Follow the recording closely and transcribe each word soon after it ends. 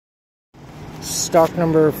Stock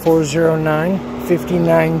number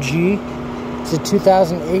 40959G. It's a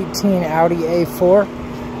 2018 Audi A4.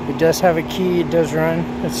 It does have a key, it does run.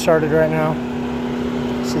 It's started right now.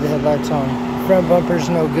 See the headlights on. Front bumper's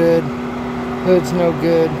no good. Hood's no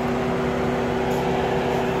good.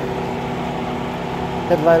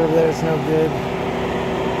 Headlight over there is no good.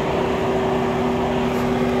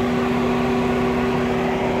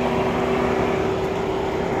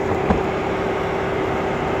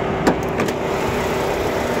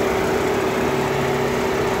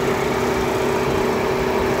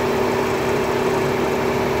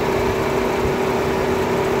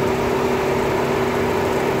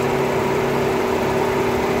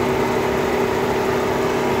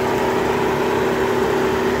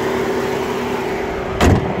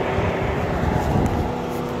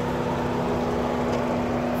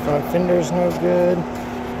 Front fender's no good.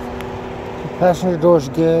 Passenger door's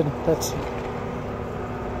good. That's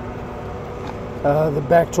the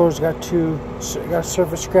back door's got a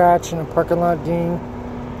surface scratch and a parking lot ding.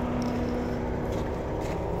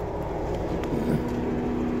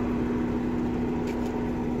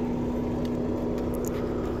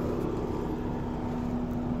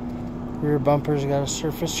 Rear bumper's got a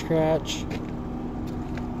surface scratch.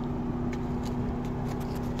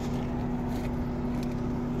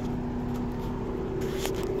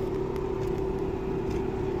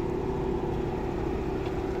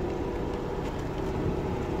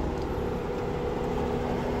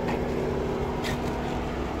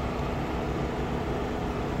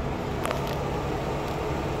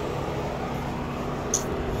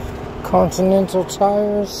 Continental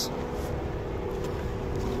tires.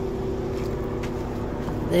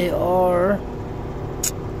 They are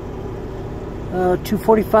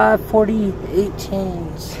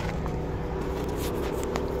 245/40/18s.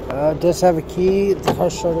 It does have a key. The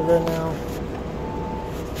car's started right now.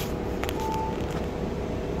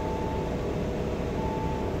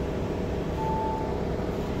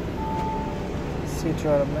 Seats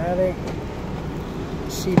are automatic.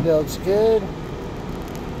 Seatbelt's good.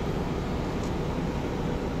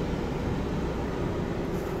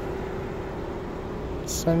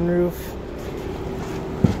 Sunroof.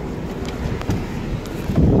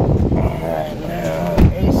 Alright, now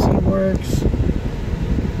AC works.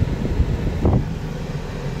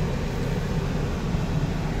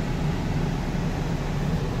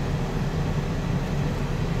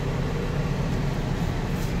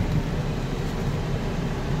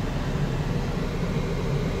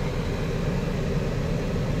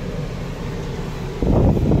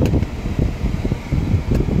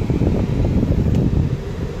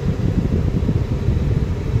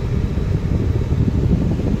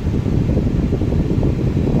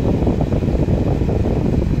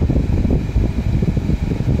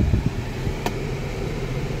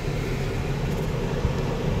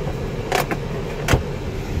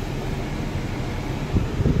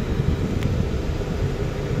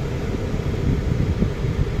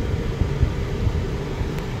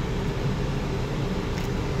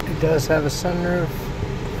 It does have a sunroof.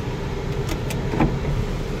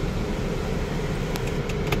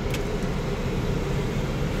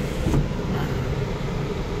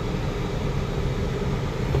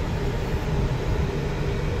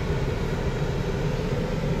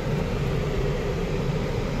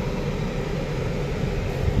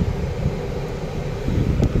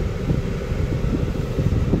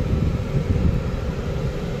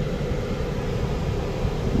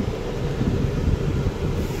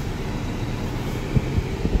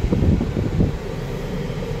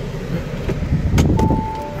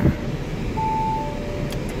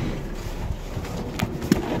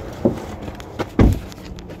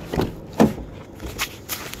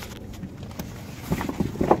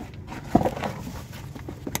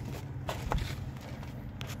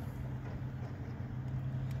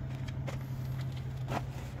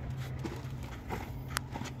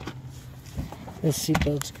 This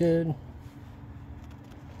seatbelt's good.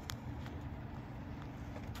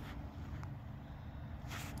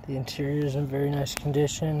 The interior is in very nice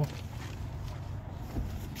condition.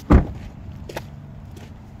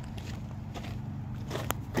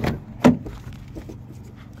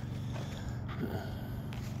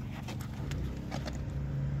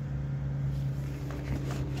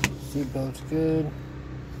 Seatbelt's good.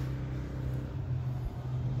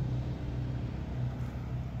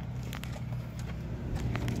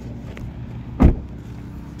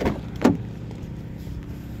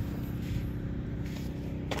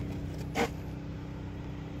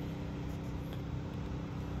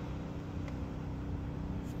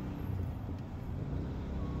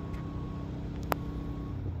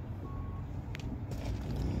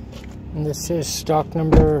 And this is stock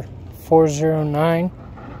number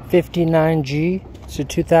 40959G. It's a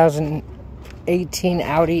 2018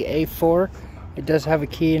 Audi A4. It does have a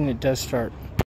key and it does start.